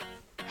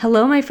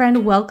Hello, my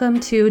friend. Welcome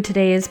to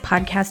today's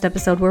podcast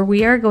episode where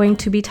we are going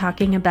to be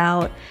talking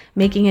about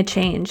making a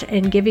change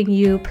and giving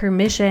you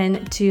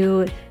permission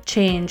to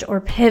change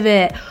or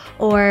pivot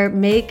or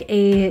make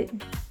a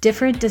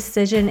different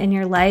decision in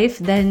your life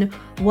than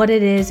what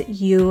it is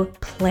you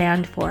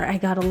planned for. I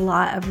got a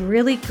lot of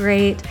really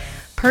great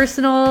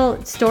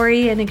personal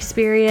story and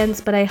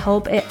experience, but I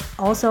hope it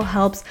also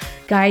helps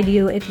guide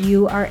you if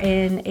you are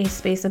in a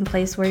space and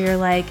place where you're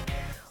like,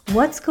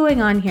 what's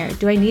going on here?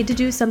 Do I need to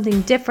do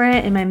something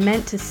different? Am I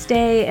meant to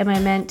stay? Am I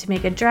meant to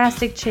make a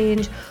drastic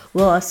change?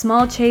 Will a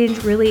small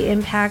change really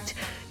impact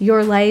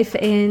your life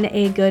in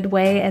a good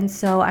way? And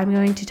so I'm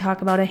going to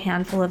talk about a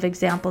handful of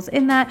examples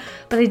in that,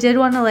 but I did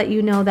want to let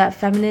you know that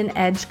Feminine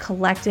Edge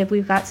Collective,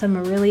 we've got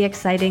some really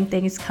exciting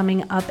things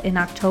coming up in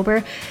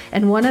October.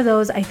 And one of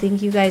those I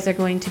think you guys are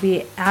going to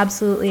be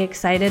absolutely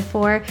excited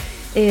for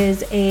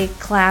is a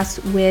class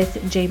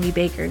with Jamie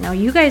Baker. Now,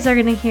 you guys are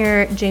going to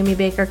hear Jamie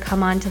Baker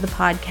come on to the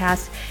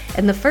podcast,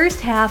 and the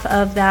first half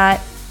of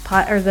that,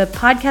 the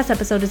podcast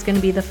episode is going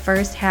to be the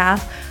first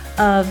half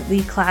of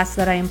the class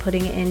that I am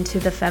putting into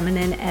the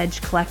Feminine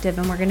Edge Collective,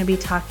 and we're going to be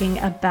talking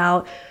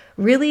about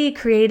really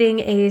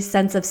creating a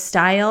sense of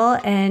style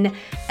and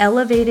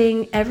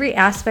elevating every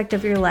aspect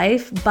of your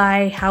life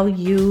by how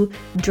you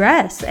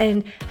dress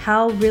and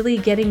how really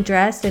getting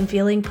dressed and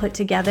feeling put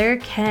together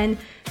can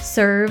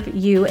serve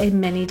you in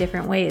many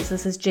different ways.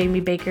 This is Jamie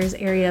Baker's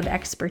area of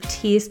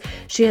expertise.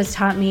 She has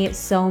taught me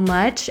so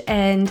much,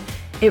 and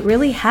it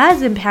really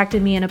has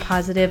impacted me in a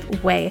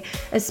positive way,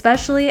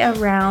 especially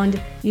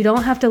around you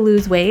don't have to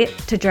lose weight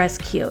to dress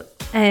cute.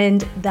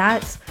 And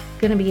that's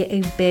going to be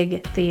a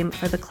big theme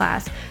for the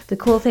class. The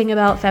cool thing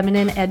about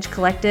Feminine Edge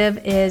Collective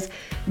is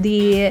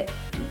the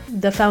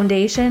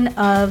foundation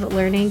of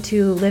learning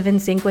to live in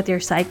sync with your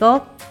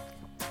cycle.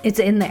 It's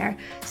in there.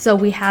 So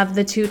we have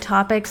the 2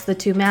 topics, the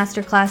 2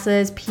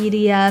 masterclasses,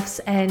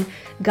 PDFs, and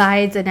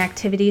guides and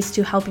activities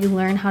to help you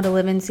learn how to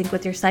live in sync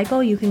with your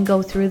cycle. You can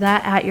go through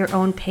that at your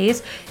own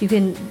pace. You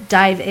can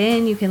dive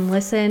in, you can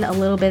listen a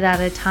little bit at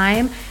a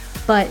time.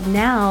 But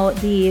now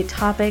the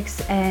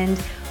topics and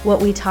what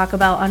we talk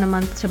about on a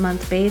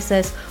month-to-month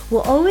basis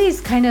will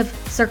always kind of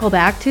circle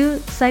back to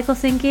cycle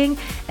syncing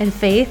and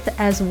faith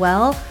as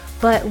well.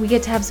 But we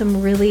get to have some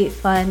really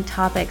fun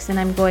topics, and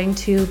I'm going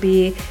to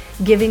be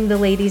giving the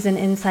ladies an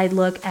inside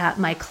look at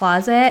my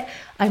closet.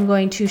 I'm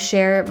going to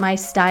share my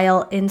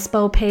style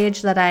inspo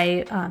page that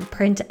I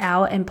print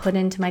out and put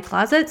into my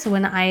closet. So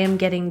when I am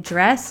getting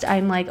dressed,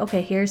 I'm like,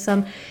 okay, here's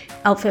some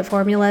outfit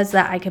formulas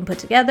that I can put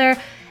together,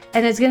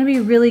 and it's going to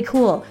be really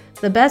cool.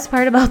 The best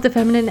part about the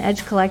Feminine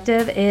Edge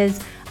Collective is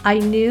I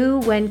knew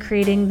when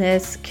creating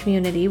this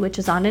community, which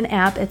is on an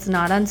app, it's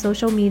not on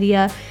social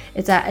media,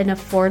 it's at an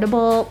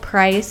affordable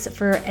price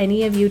for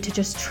any of you to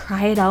just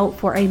try it out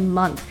for a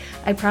month.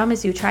 I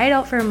promise you, try it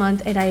out for a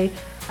month, and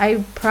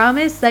I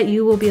promise that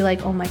you will be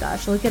like, oh my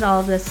gosh, look at all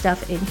of this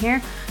stuff in here.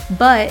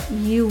 But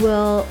you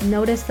will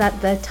notice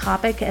that the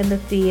topic and the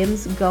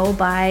themes go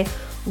by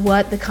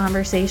what the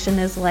conversation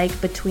is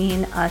like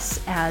between us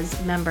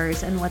as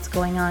members and what's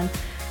going on.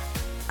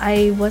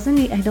 I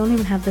don't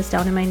even have this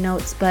down in my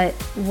notes, but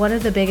one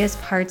of the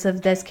biggest parts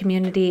of this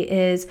community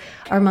is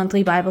our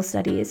monthly Bible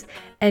studies.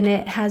 And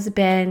it has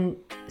been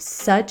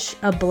such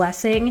a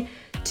blessing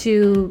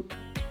to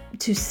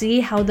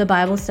see how the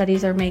Bible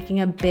studies are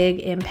making a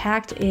big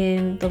impact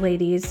in the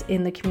ladies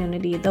in the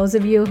community. Those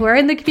of you who are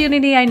in the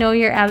community, I know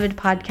you're avid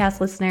podcast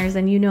listeners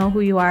and you know who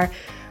you are.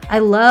 I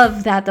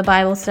love that the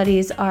Bible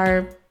studies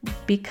are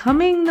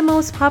becoming the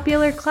most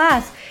popular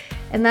class.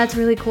 And that's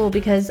really cool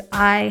because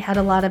I had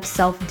a lot of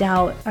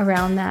self-doubt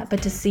around that.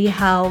 But to see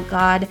how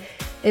God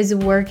is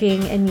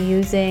working and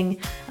using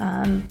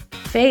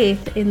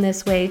faith in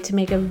this way to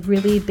make a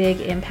really big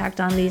impact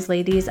on these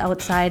ladies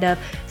outside of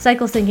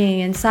cycle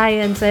syncing and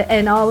science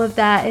and all of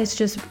that is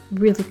just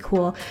really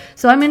cool.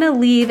 So I'm going to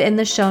leave in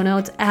the show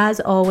notes, as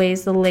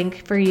always, the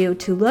link for you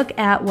to look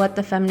at what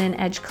the Feminine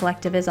Edge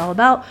Collective is all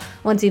about.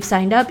 Once you've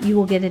signed up, you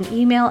will get an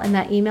email, and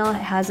that email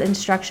has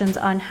instructions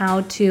on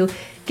how to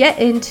get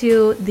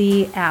into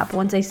the app.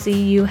 Once I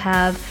see you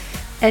have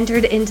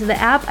entered into the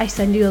app, I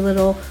send you a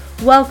little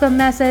welcome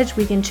message.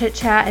 We can chit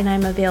chat, and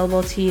I'm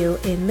available to you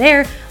in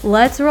there.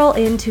 Let's roll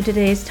into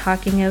today's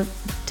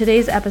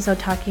episode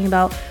talking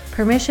about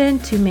permission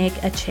to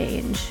make a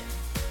change.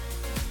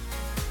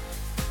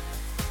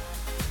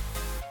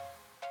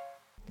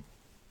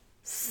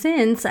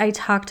 Since I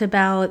talked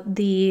about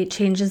the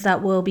changes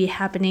that will be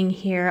happening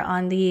here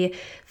on the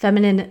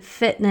Feminine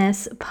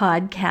Fitness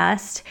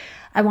podcast,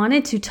 I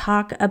wanted to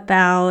talk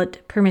about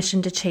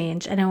permission to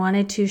change, and I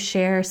wanted to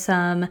share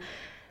some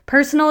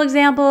personal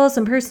examples,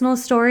 some personal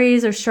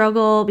stories or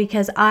struggle,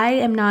 because I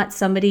am not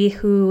somebody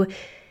who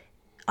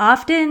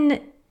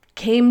often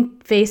came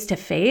face to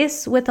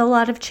face with a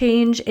lot of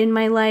change in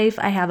my life.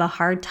 I have a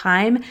hard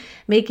time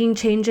making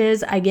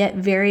changes. I get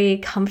very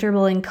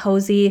comfortable and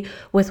cozy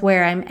with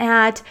where I'm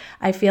at.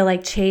 I feel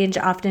like change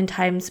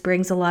oftentimes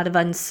brings a lot of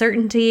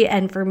uncertainty.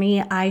 And for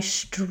me, I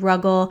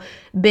struggle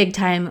big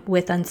time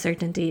with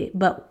uncertainty.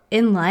 But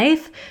in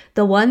life,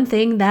 the one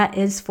thing that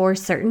is for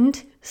certain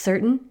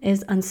certain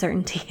is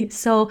uncertainty.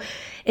 So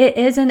it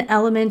is an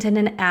element and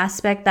an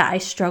aspect that I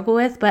struggle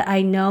with, but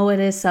I know it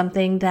is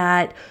something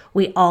that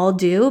we all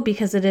do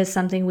because it is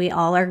something we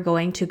all are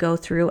going to go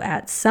through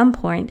at some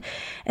point.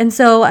 And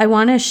so I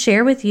want to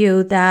share with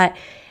you that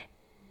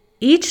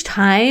each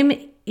time,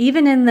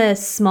 even in the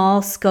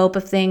small scope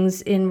of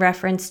things in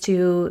reference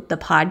to the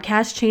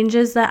podcast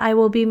changes that I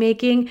will be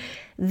making,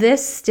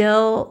 this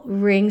still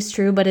rings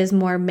true, but is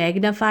more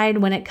magnified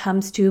when it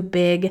comes to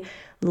big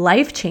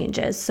life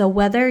changes. So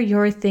whether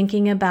you're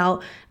thinking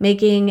about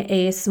making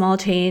a small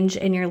change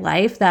in your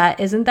life that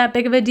isn't that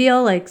big of a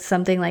deal, like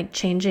something like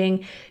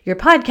changing your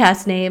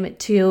podcast name,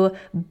 to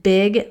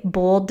big,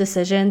 bold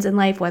decisions in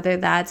life, whether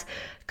that's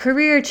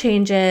career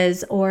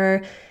changes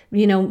or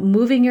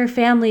moving your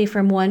family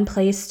from one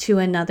place to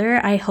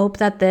another, I hope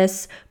that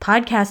this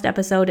podcast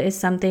episode is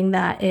something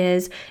that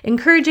is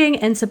encouraging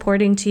and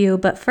supporting to you.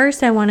 But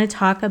first, I want to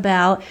talk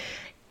about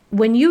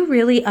when you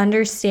really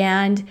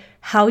understand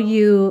how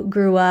you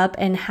grew up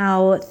and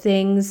how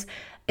things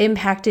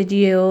impacted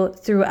you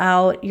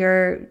throughout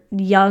your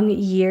young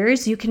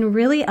years, you can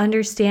really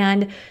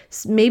understand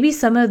maybe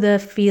some of the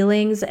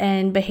feelings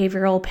and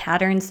behavioral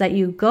patterns that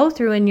you go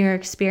through and you're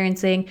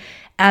experiencing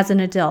as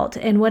an adult.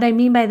 And what I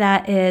mean by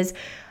that is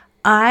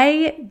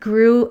I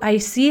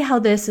see how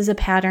this is a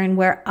pattern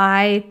where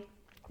I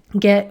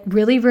get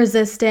really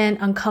resistant,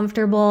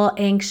 uncomfortable,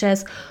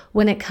 anxious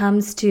when it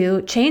comes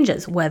to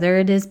changes, whether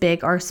it is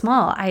big or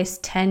small. I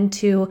tend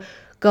to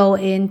go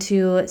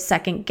into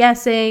second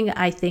guessing.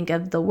 I think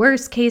of the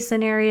worst case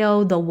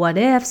scenario, the what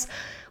ifs,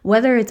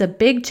 whether it's a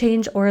big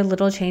change or a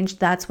little change,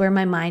 that's where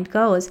my mind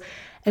goes.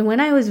 And when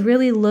I was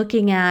really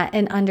looking at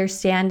and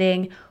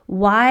understanding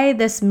why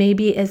this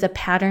maybe is a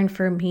pattern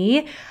for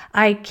me,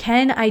 I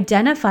can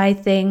identify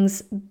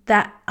things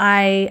that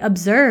I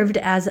observed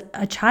as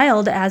a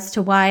child as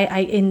to why I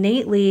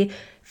innately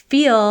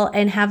feel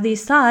and have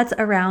these thoughts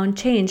around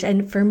change.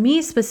 And for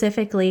me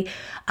specifically,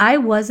 I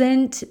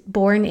wasn't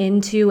born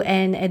into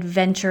an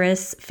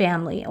adventurous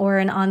family or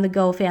an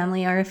on-the-go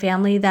family or a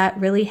family that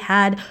really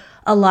had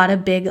a lot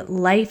of big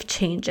life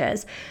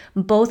changes.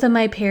 Both of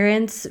my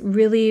parents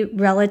really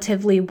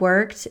relatively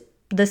worked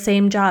the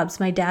same jobs.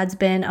 My dad's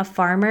been a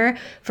farmer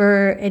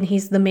and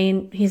he's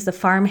the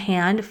farm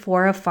hand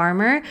for a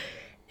farmer.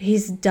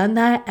 He's done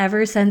that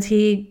ever since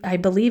he, I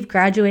believe,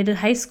 graduated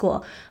high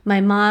school. My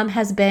mom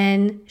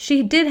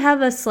she did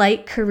have a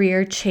slight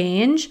career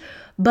change,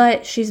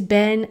 but she's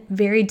been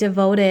very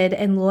devoted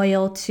and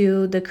loyal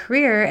to the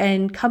career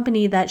and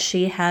company that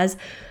she has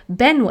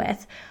been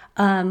with.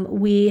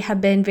 We have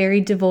been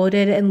very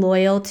devoted and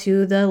loyal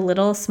to the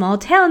little small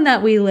town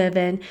that we live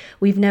in.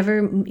 We've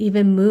never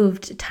even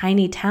moved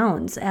tiny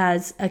towns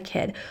as a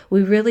kid.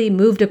 We really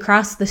moved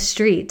across the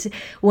street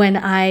when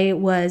I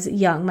was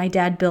young. My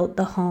dad built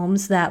the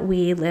homes that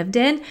we lived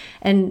in,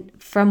 and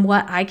from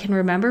what I can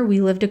remember,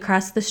 we lived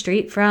across the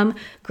street from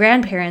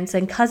grandparents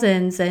and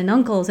cousins and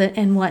uncles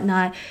and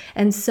whatnot.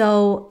 And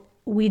so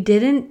we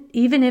didn't,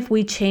 even if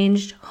we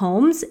changed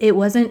homes, it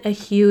wasn't a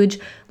huge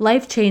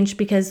life change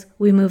because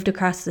we moved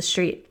across the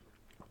street.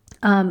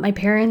 My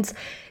parents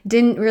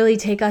didn't really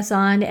take us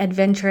on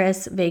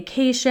adventurous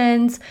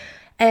vacations.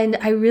 And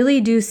I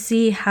really do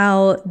see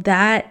how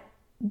that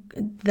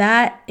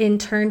in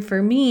turn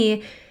for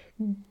me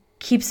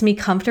keeps me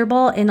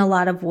comfortable in a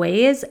lot of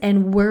ways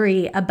and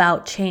worry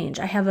about change.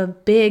 I have a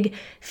big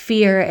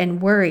fear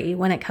and worry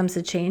when it comes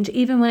to change,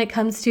 even when it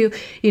comes to,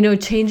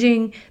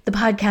 changing the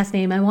podcast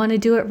name. I want to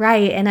do it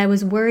right. And I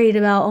was worried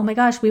about, oh my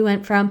gosh, we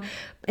went from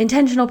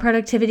intentional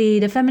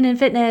productivity to feminine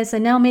fitness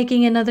and now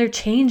making another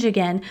change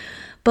again.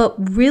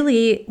 But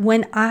really,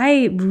 when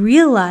I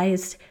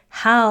realized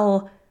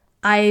how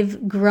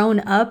I've grown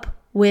up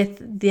with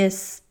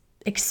this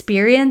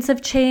experience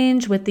of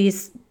change, with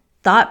these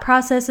thought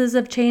processes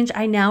of change,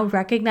 I now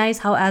recognize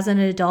how as an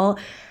adult,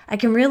 I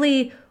can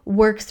really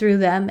work through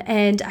them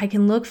and I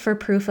can look for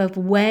proof of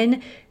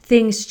when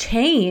things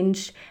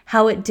changed,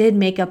 how it did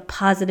make a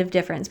positive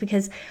difference.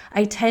 Because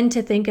I tend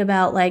to think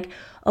about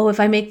if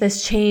I make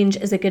this change,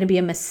 is it going to be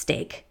a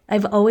mistake?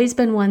 I've always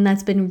been one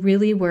that's been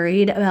really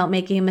worried about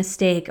making a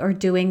mistake or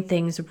doing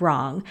things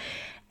wrong.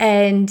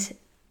 And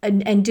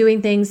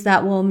doing things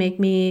that will make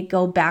me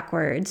go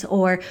backwards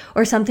or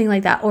something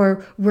like that,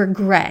 or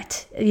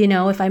regret.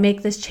 If I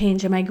make this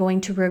change, am I going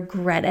to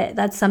regret it?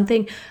 That's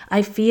something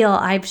I feel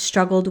I've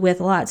struggled with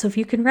a lot. So if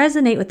you can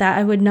resonate with that,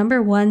 I would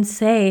number one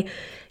say,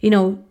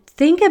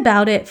 think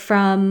about it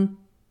from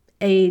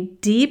a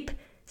deep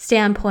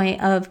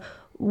standpoint of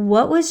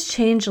what was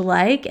change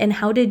like and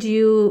how did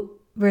you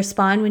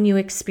respond when you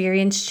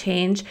experience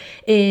change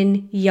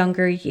in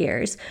younger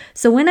years.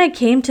 So when I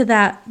came to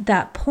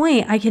that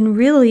point, I can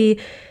really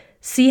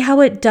see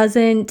how it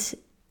doesn't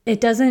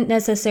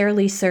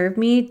necessarily serve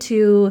me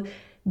to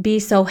be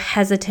so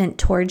hesitant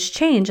towards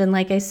change. And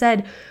like I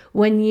said,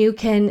 when you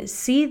can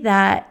see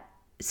that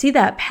see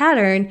that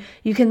pattern,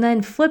 you can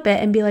then flip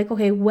it and be like,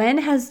 okay, when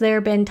has there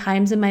been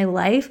times in my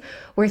life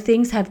where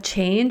things have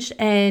changed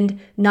and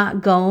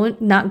not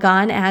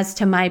gone as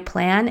to my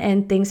plan,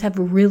 and things have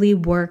really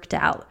worked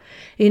out?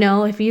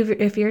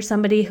 If you're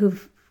somebody who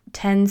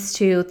tends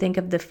to think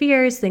of the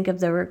fears, think of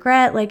the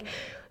regret, like,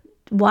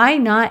 why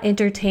not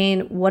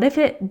entertain, what if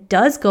it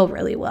does go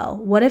really well?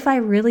 What if I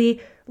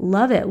really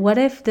love it? What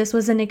if this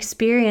was an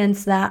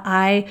experience that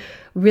I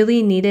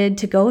really needed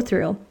to go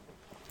through?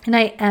 And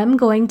I am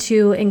going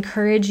to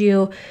encourage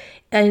you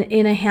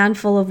in a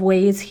handful of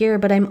ways here,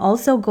 but I'm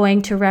also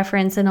going to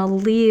reference, and I'll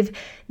leave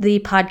the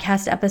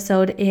podcast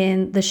episode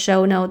in the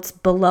show notes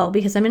below,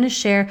 because I'm going to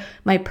share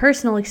my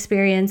personal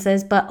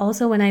experiences. But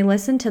also, when I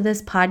listened to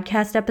this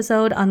podcast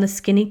episode on the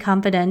Skinny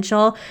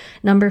Confidential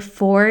number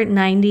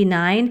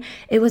 499,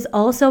 it was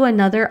also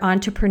another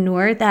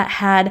entrepreneur that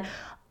had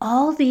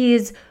all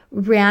these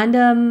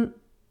random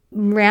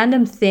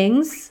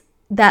things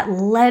that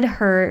led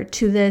her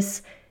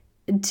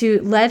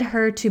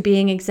to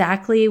being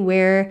exactly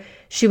where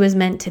she was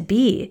meant to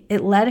be.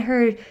 It led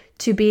her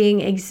to being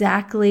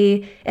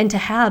exactly, and to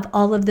have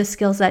all of the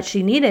skills that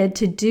she needed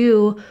to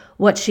do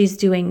what she's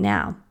doing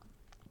now.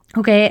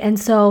 Okay. And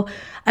so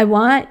I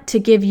want to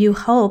give you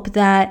hope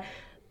that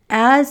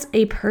as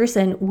a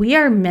person, we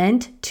are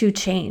meant to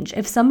change.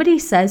 If somebody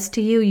says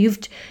to you,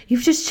 you've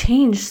just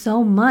changed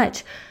so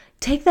much,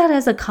 take that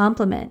as a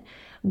compliment.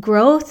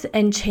 Growth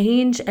and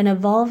change and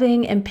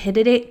evolving and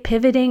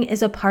pivoting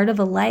is a part of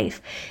a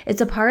life. It's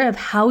a part of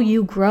how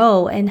you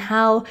grow and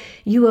how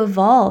you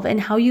evolve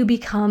and how you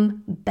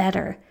become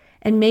better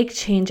and make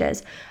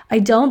changes. I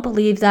don't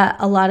believe that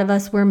a lot of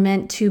us were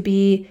meant to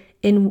be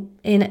in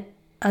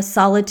a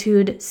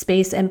solitude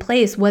space and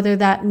place, whether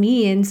that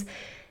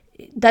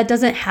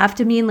doesn't have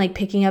to mean like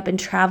picking up and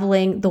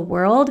traveling the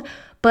world,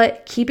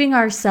 but keeping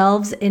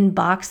ourselves in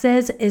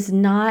boxes is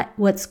not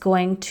what's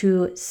going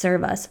to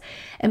serve us.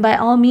 And by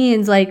all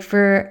means, like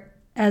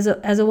as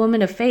a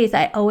woman of faith,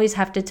 I always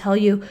have to tell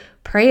you,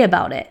 pray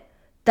about it.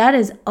 That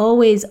is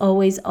always,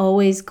 always,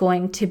 always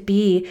going to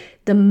be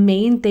the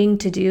main thing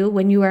to do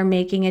when you are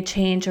making a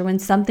change or when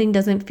something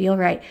doesn't feel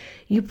right.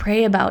 You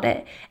pray about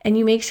it and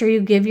you make sure you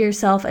give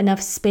yourself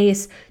enough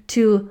space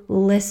to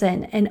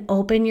listen and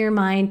open your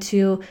mind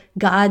to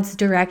God's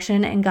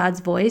direction and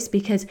God's voice,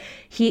 because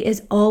He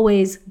is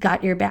always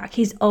got your back.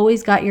 He's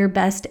always got your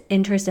best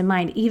interest in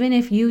mind. Even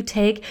if you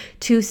take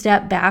 2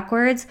 steps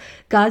backwards,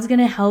 God's going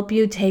to help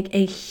you take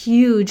a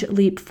huge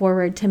leap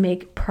forward to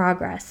make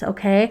progress,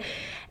 okay?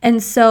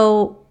 And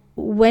so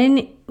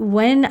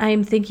when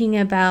I'm thinking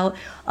about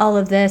all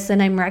of this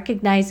and I'm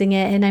recognizing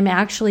it and I'm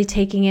actually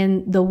taking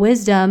in the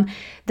wisdom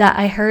that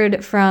I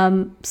heard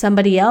from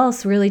somebody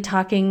else really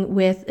talking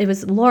with, it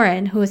was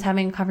Lauren who was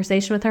having a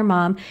conversation with her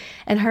mom,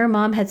 and her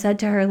mom had said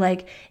to her,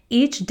 like,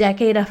 each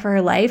decade of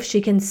her life, she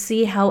can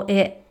see how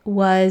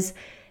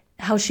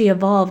she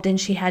evolved and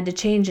she had to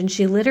change. And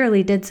she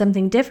literally did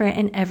something different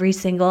in every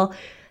single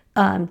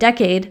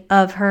decade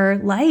of her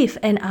life.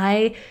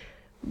 And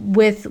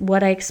with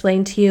what I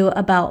explained to you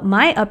about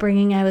my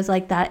upbringing, I was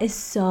like, that is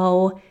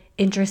so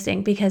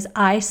interesting, because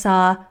I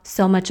saw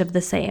so much of the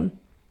same.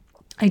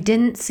 I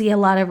didn't see a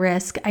lot of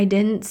risk. I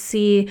didn't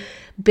see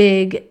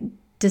big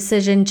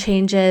decision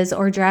changes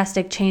or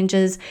drastic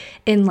changes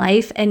in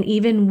life. And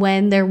even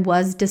when there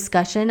was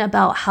discussion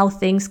about how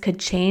things could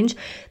change,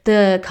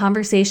 the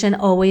conversation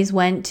always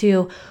went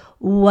to,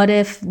 what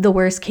if the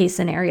worst case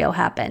scenario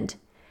happened?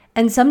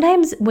 And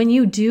sometimes when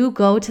you do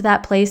go to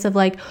that place of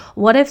like,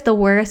 what if the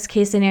worst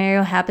case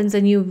scenario happens,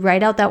 and you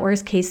write out that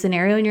worst case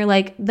scenario and you're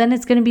like, then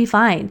it's going to be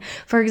fine.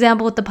 For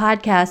example, with the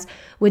podcast,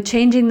 with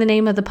changing the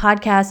name of the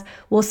podcast,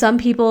 will some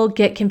people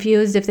get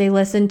confused if they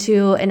listen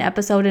to an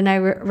episode and I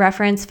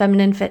reference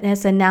feminine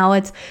fitness and now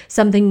it's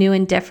something new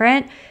and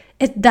different?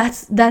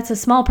 That's a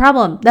small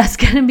problem.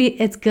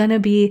 It's going to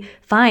be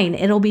fine.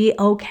 It'll be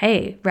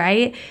okay,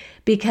 right?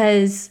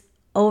 Because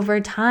over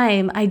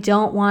time, I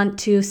don't want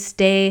to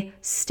stay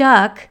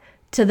stuck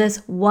to this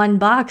one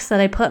box that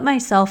I put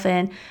myself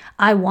in.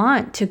 I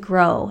want to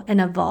grow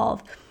and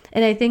evolve.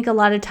 And I think a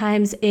lot of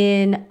times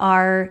in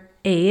our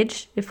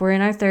age, if we're in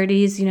our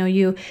 30s,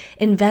 you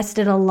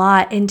invested a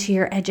lot into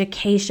your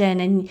education,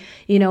 and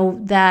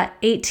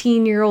that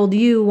 18-year-old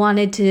you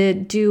wanted to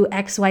do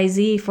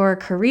XYZ for a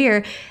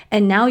career,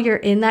 and now you're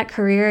in that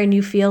career and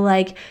you feel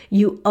like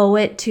you owe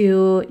it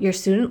to your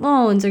student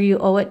loans, or you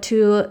owe it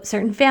to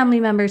certain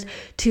family members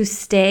to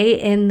stay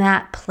in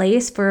that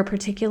place for a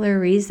particular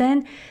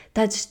reason.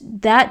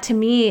 That to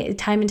me,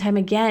 time and time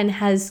again,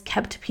 has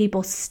kept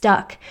people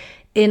stuck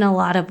in a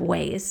lot of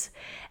ways.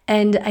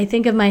 And I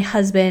think of my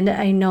husband.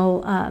 I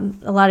know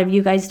a lot of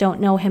you guys don't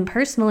know him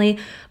personally,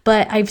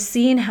 but I've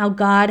seen how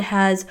God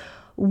has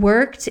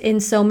worked in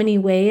so many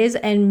ways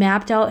and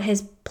mapped out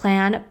His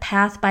plan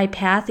path by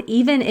path,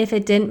 even if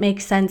it didn't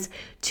make sense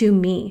to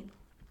me.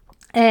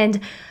 And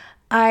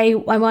I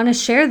want to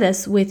share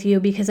this with you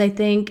because I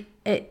think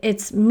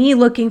it's me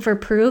looking for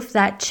proof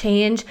that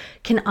change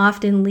can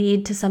often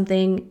lead to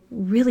something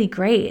really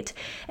great,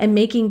 and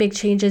making big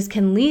changes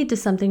can lead to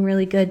something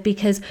really good,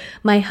 because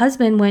my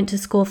husband went to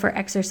school for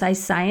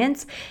exercise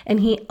science, and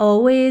he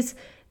always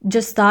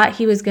just thought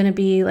he was going to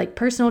be like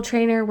personal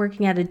trainer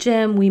working at a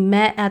gym. We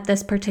met at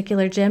this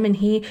particular gym, and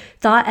he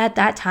thought at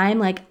that time,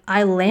 like,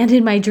 I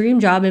landed my dream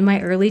job in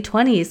my early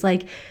 20s.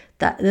 Like,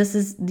 that this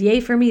is yay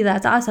for me.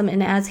 That's awesome.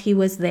 And as he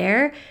was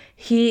there,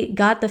 he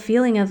got the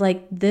feeling of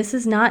like, this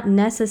is not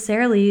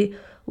necessarily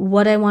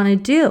what I want to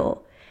do.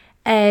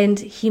 And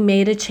he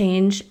made a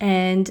change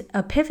and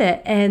a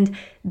pivot. And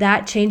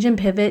that change and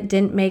pivot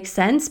didn't make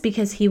sense,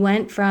 because he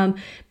went from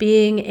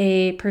being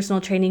a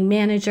personal training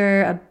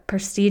manager, a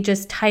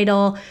prestigious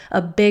title,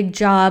 a big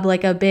job,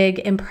 like a big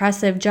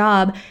impressive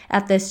job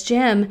at this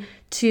gym,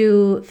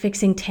 to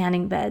fixing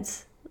tanning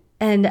beds.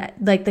 And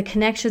like the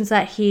connections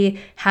that he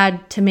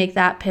had to make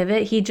that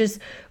pivot, he just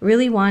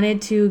really wanted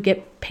to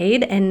get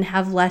paid and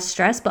have less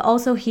stress, but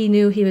also he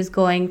knew he was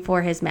going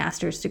for his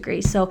master's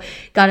degree. So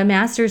got a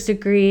master's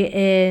degree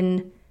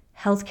in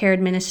healthcare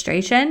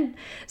administration.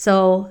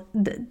 So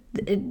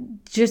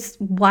just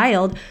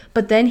wild.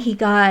 But then he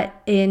got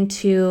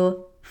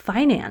into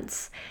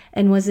finance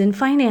and was in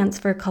finance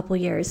for a couple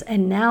years.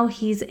 And now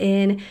he's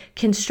in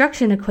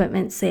construction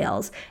equipment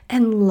sales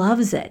and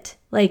loves it.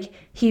 Like,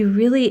 he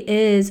really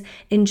is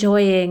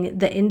enjoying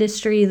the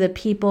industry, the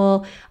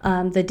people,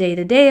 the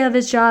day-to-day of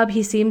his job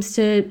he seems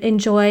to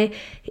enjoy.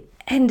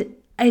 And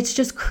it's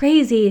just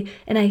crazy.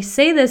 And I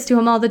say this to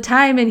him all the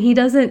time, and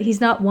he's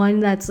not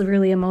one that's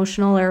really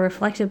emotional or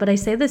reflective, but I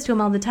say this to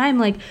him all the time,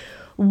 like,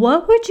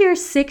 what would your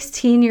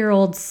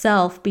 16-year-old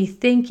self be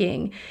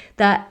thinking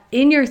that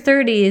in your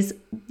 30s,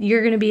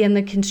 you're going to be in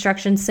the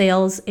construction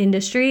sales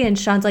industry? And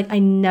Sean's like, I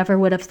never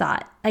would have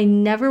thought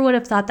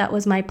that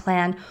was my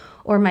plan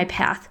or my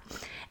path.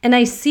 And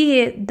I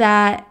see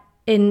that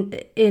in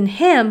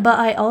him, but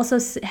I also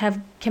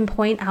can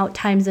point out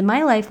times in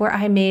my life where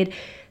I made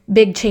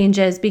big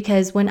changes,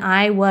 because when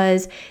I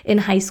was in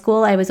high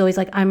school, I was always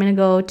like, I'm going to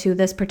go to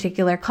this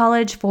particular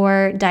college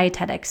for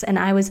dietetics. And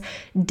I was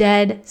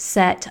dead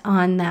set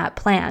on that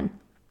plan.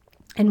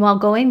 And while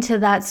going to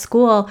that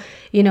school,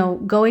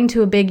 going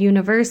to a big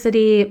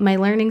university, my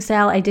learning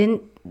style, I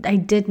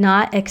did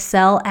not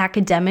excel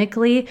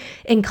academically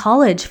in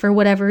college for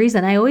whatever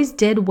reason. I always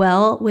did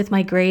well with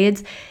my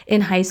grades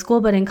in high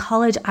school, but in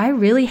college, I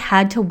really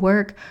had to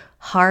work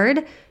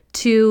hard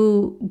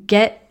to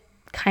get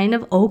kind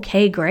of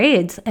okay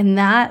grades. And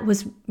that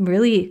was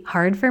really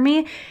hard for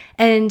me.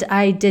 And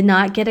I did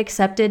not get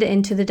accepted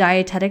into the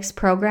dietetics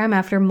program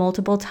after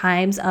multiple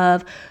times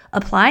of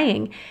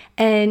applying.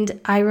 And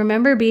I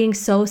remember being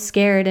so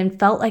scared and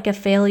felt like a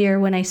failure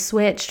when I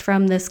switched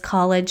from this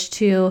college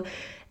to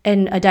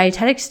a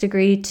dietetics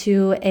degree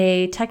to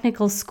a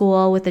technical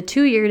school with a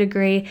 2-year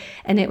degree,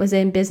 and it was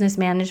in business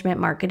management,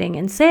 marketing,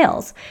 and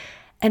sales.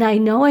 And I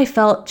know I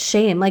felt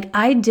shame. Like,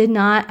 I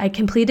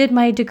completed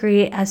my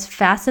degree as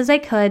fast as I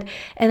could,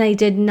 and I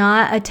did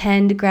not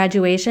attend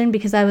graduation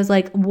because I was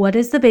like, what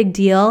is the big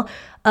deal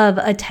of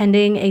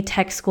attending a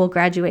tech school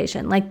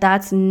graduation? Like,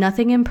 that's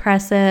nothing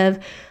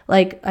impressive.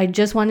 Like, I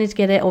just wanted to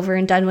get it over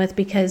and done with,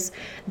 because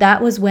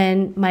that was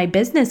when my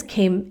business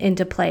came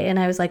into play. And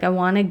I was like, I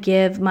want to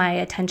give my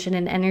attention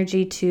and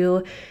energy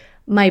to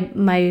my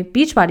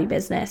Beachbody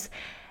business.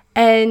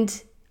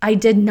 And I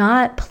did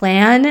not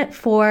plan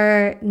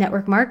for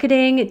network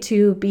marketing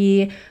to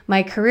be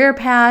my career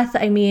path.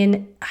 I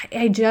mean,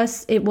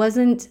 it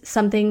wasn't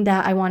something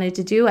that I wanted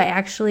to do. I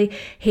actually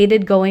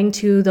hated going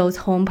to those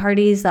home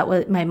parties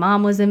that my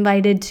mom was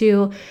invited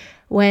to,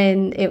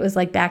 when it was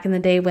like back in the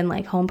day when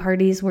like home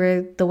parties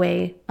were the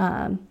way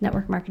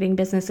network marketing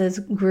businesses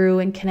grew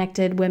and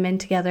connected women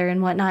together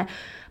and whatnot.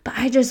 But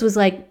I just was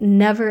like,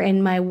 never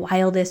in my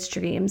wildest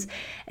dreams.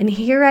 And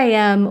here I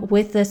am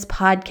with this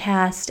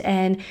podcast,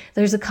 and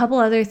there's a couple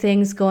other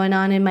things going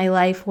on in my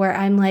life where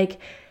I'm like,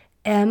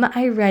 am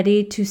I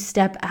ready to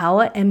step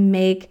out and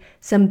make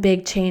some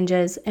big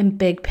changes and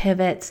big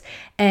pivots?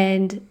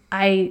 And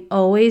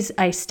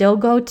I still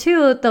go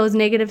to those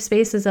negative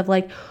spaces of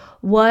like,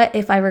 what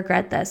if I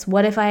regret this?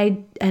 What if I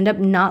end up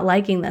not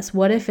liking this?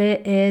 What if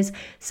it is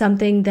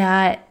something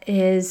that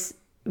is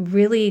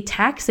really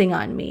taxing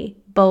on me,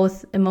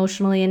 both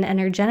emotionally and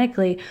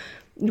energetically?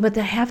 But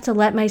I have to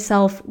let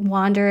myself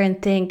wander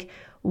and think,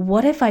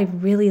 what if I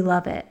really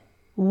love it?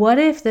 What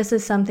if this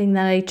is something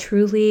that I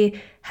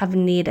truly have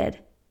needed,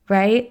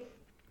 right?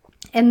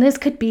 And this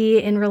could be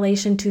in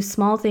relation to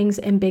small things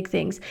and big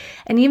things.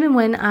 And even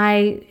when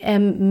I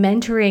am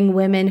mentoring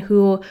women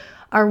who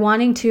are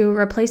wanting to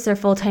replace their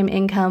full-time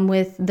income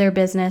with their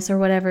business or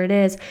whatever it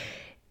is,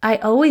 I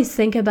always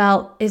think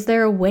about, is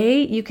there a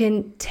way you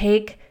can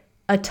take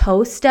a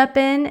toe step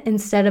in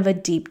instead of a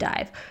deep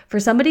dive? For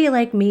somebody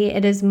like me,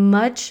 it is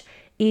much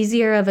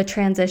easier of a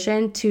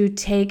transition to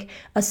take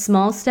a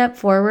small step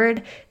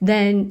forward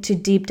than to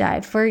deep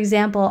dive. For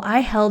example,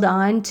 I held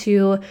on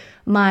to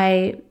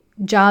my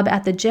job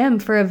at the gym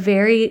for a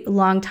very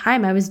long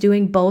time. I was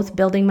doing both,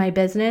 building my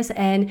business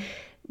and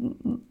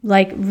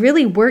like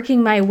really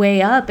working my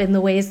way up in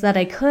the ways that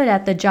I could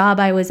at the job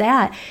I was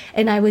at.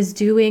 And I was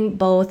doing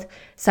both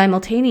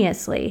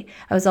simultaneously.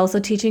 I was also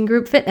teaching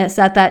group fitness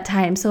at that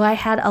time. So I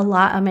had a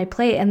lot on my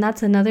plate. And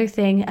that's another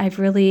thing I've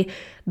really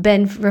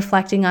been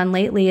reflecting on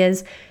lately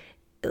is,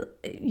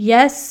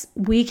 yes,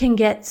 we can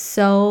get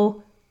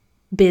so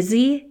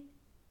busy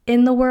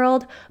in the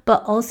world,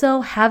 but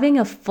also having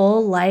a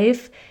full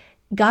life,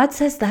 God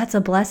says that's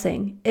a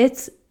blessing.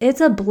 It's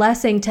a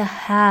blessing to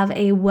have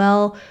a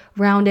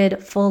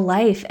well-rounded full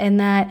life, and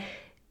that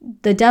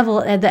the devil,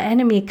 the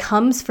enemy,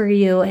 comes for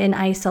you in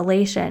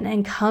isolation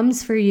and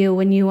comes for you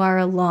when you are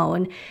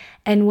alone.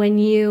 And when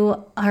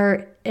you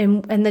are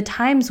in the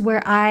times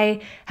where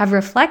I have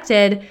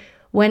reflected,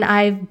 when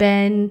I've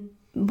been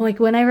like,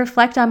 when I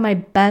reflect on my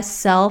best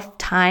self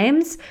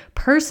times,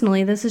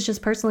 personally, this is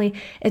just personally,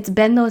 it's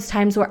been those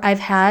times where I've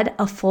had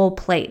a full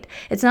plate.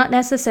 It's not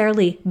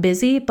necessarily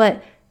busy,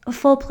 but a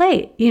full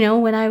plate. You know,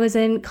 when I was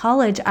in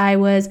college, I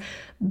was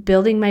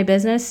building my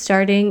business,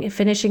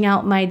 finishing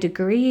out my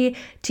degree,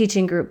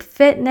 teaching group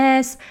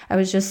fitness. I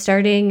was just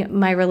starting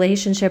my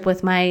relationship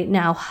with my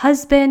now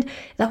husband.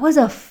 That was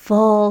a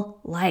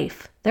full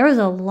life. There was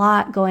a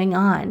lot going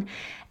on.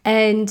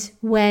 And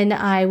when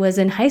I was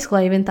in high school,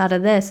 I even thought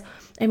of this.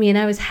 I mean,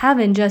 I was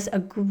having just a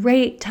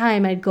great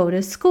time. I'd go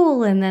to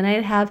school and then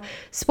I'd have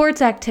sports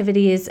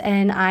activities,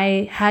 and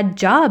I had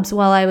jobs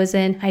while I was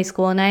in high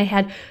school, and I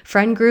had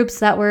friend groups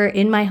that were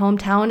in my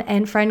hometown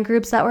and friend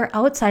groups that were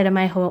outside of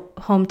my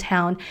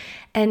hometown.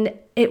 And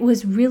it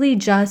was really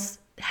just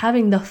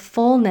having the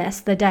fullness,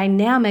 the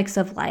dynamics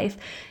of life,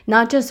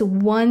 not just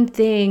one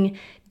thing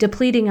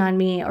depleting on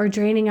me or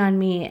draining on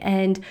me,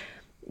 and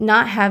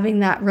not having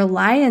that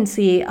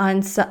reliancy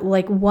on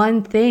like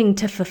one thing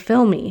to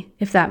fulfill me,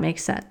 if that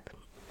makes sense.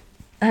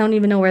 I don't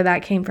even know where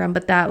that came from,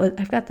 but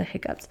I've got the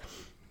hiccups.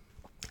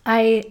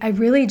 I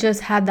really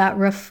just had that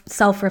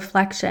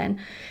self-reflection.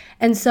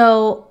 And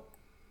so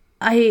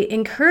I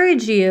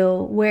encourage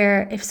you,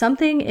 where if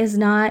something is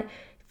not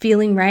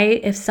feeling right,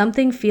 if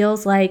something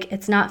feels like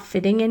it's not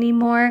fitting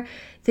anymore,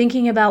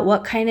 thinking about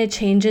what kind of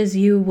changes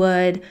you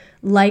would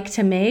like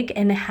to make,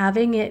 and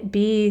having it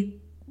be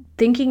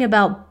thinking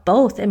about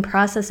both and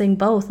processing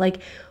both.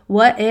 Like,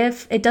 what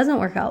if it doesn't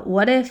work out?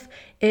 What if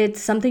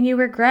it's something you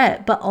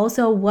regret? But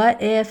also,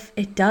 what if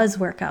it does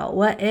work out?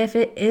 What if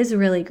it is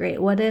really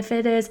great? What if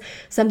it is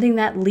something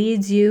that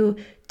leads you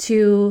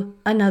to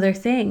another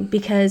thing?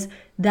 Because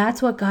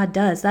that's what God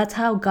does. That's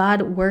how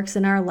God works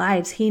in our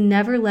lives. He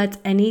never lets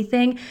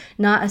anything,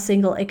 not a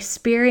single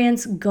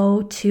experience,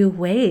 go to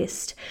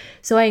waste.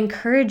 So I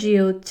encourage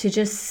you to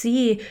just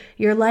see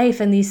your life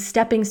and these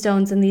stepping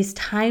stones and these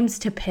times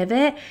to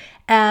pivot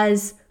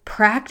as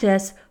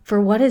practice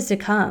for what is to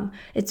come.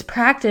 It's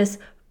practice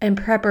and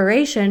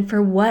preparation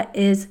for what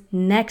is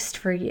next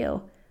for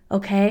you.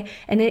 Okay.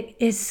 And it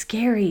is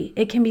scary.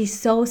 It can be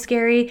so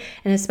scary.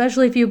 And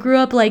especially if you grew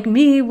up like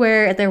me,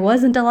 where there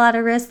wasn't a lot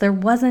of risk, there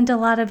wasn't a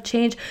lot of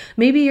change.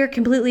 Maybe you're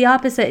completely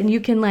opposite, and you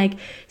can like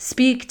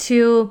speak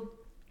to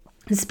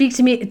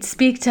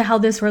how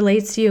this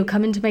relates to you.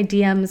 Come into my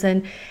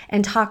DMs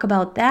and talk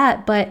about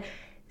that. But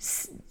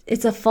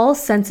it's a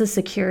false sense of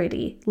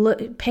security.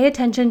 Pay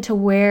attention to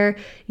where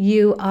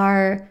you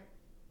are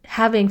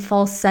having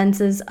false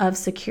senses of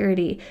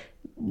security.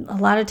 A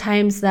lot of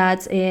times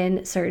that's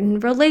in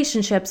certain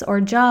relationships or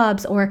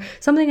jobs, or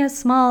something as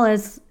small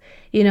as,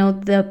 you know,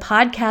 the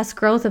podcast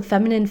growth of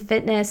Feminine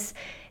Fitness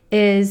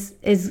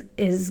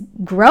is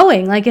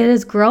growing. Like, it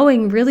is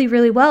growing really,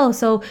 really well.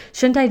 So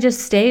shouldn't I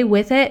just stay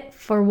with it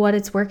for what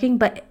it's working?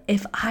 But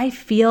if I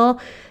feel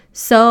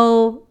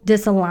so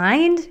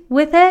disaligned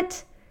with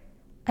it,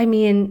 I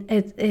mean,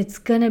 it's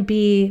going to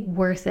be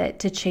worth it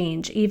to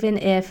change, even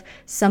if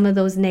some of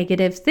those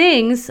negative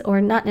things,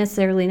 or not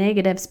necessarily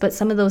negatives, but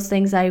some of those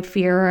things I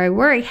fear or I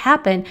worry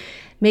happen,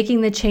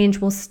 making the change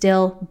will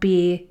still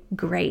be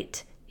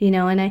great. You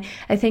know, and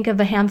I think of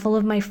a handful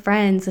of my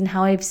friends and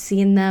how I've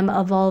seen them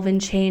evolve and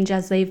change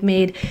as they've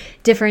made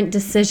different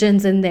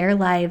decisions in their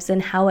lives,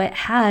 and how it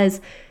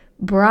has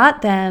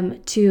brought them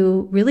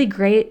to really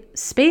great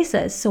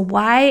spaces. So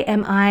why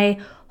am I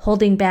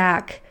holding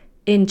back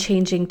in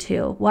changing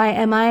too? Why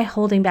am I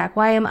holding back?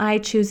 Why am I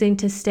choosing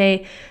to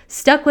stay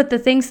stuck with the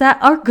things that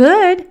are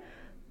good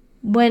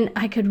when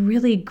I could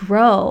really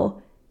grow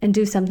and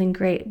do something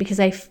great? Because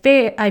I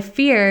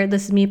fear,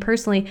 this is me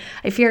personally,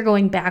 I fear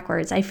going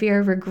backwards. I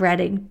fear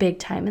regretting big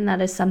time. And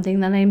that is something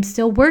that I'm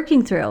still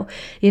working through,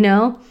 you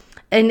know?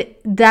 And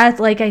that,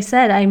 like I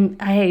said,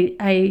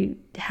 I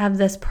have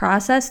this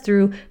process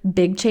through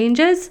big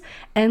changes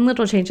and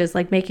little changes,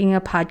 like making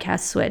a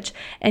podcast switch.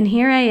 And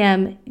here I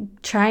am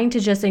trying to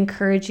just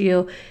encourage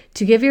you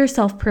to give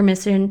yourself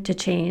permission to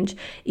change,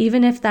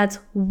 even if that's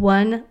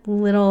one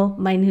little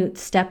minute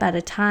step at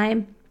a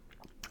time,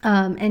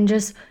 and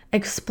just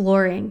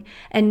exploring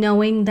and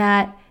knowing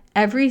that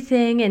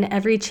everything and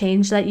every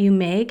change that you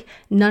make,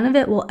 none of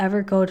it will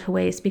ever go to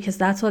waste, because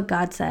that's what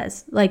God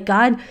says. Like,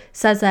 God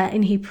says that,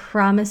 and He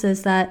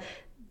promises that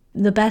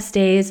the best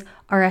days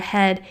are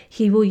ahead.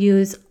 He will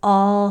use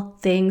all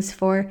things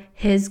for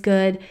his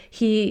good.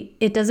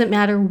 It doesn't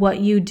matter what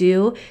you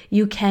do.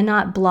 You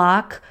cannot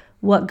block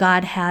what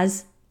God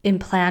has in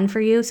plan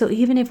for you. So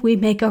even if we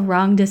make a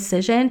wrong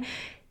decision,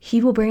 he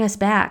will bring us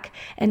back.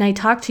 And I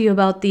talked to you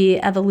about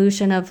the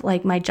evolution of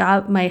like my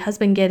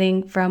husband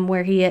getting from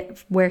where he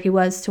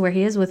was to where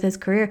he is with his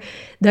career.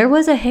 There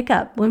was a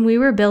hiccup when we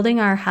were building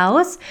our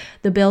house.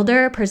 The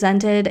builder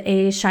presented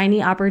a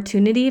shiny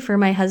opportunity for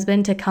my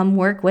husband to come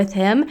work with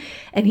him.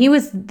 And he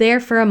was there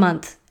for a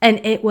month.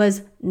 And it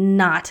was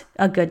not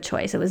a good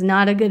choice. It was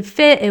not a good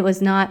fit. It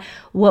was not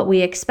what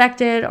we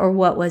expected or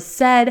what was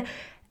said.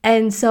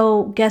 And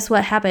so guess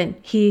what happened?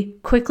 He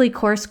quickly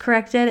course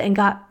corrected and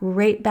got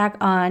right back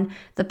on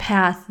the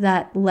path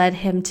that led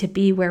him to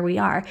be where we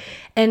are.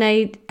 And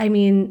I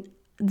mean,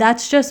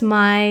 that's just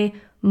my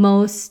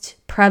most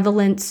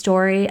prevalent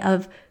story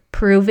of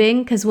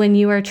proving, because when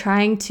you are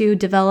trying to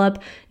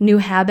develop new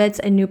habits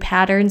and new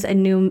patterns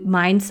and new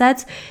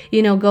mindsets,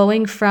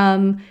 going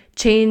from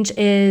change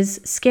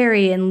is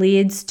scary and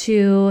leads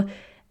to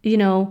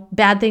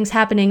bad things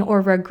happening or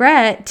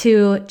regret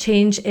to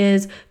change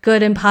is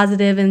good and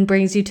positive and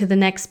brings you to the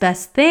next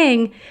best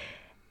thing.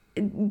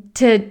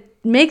 To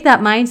make that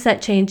mindset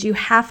change, you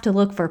have to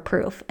look for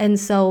proof. And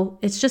so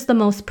it's just the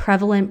most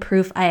prevalent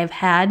proof I have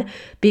had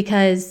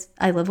because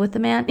I live with the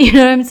man, you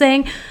know what I'm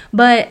saying?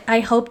 But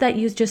I hope that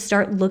you just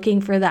start looking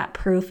for that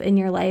proof in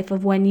your life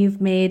of when you've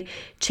made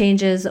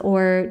changes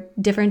or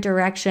different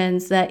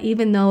directions that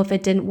even though if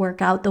it didn't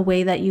work out the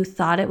way that you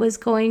thought it was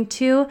going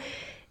to,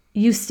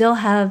 you still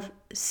have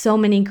so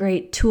many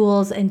great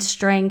tools and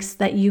strengths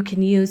that you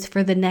can use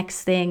for the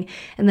next thing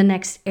and the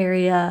next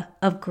area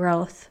of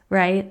growth,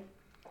 right?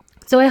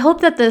 So I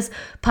hope that this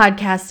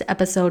podcast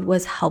episode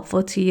was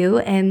helpful to you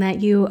and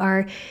that you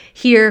are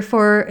here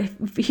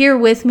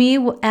with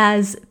me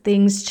as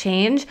things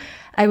change.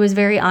 I was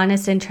very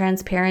honest and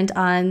transparent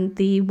on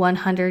the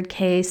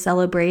 100K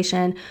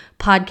celebration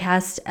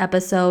podcast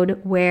episode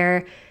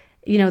where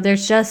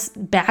there's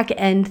just back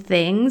end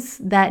things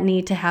that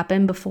need to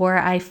happen before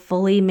I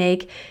fully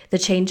make the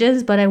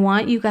changes. But I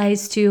want you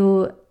guys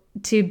to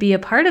be a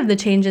part of the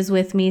changes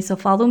with me. So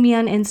follow me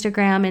on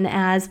Instagram. And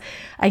as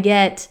I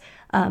get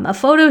a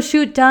photo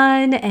shoot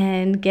done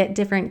and get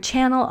different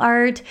channel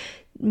art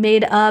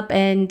made up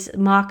and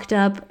mocked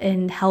up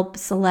and help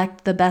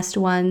select the best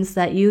ones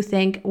that you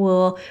think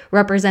will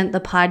represent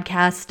the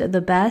podcast the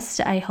best,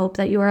 I hope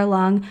that you are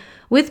along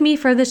with me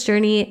for this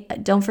journey.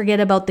 Don't forget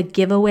about the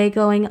giveaway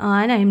going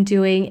on. I'm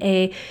doing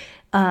a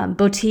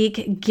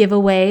boutique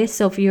giveaway.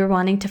 So if you're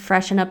wanting to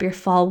freshen up your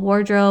fall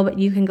wardrobe,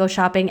 you can go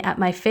shopping at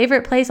my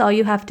favorite place. All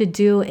you have to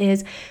do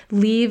is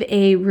leave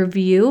a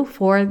review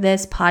for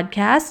this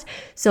podcast.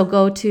 So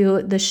go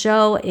to the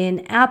show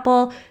in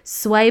Apple,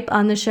 swipe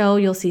on the show,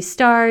 you'll see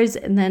stars,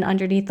 and then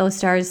underneath those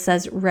stars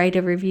says write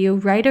a review.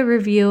 Write a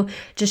review.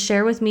 Just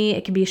share with me.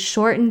 It can be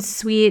short and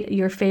sweet,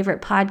 your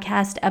favorite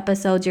podcast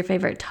episodes, your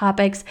favorite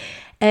topics.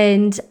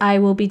 And I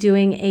will be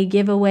doing a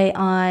giveaway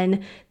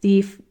on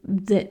the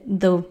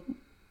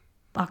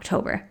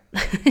October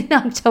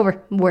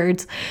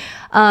words.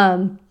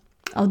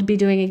 I'll be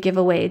doing a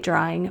giveaway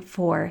drawing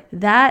for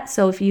that.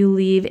 So if you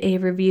leave a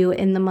review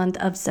in the month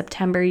of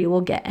September, you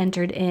will get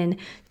entered in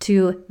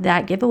to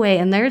that giveaway.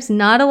 And there's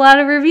not a lot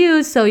of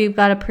reviews, so you've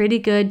got a pretty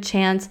good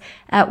chance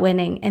at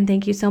winning. And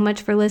thank you so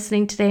much for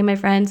listening today, my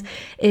friends.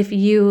 If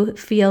you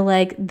feel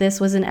like this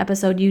was an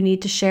episode you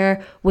need to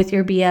share with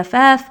your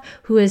BFF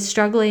who is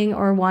struggling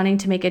or wanting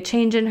to make a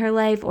change in her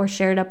life, or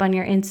share it up on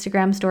your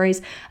Instagram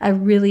stories, I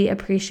really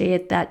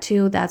appreciate that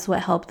too. That's what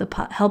helps the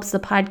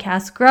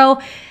podcast grow.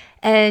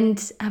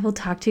 And I will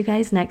talk to you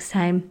guys next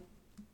time.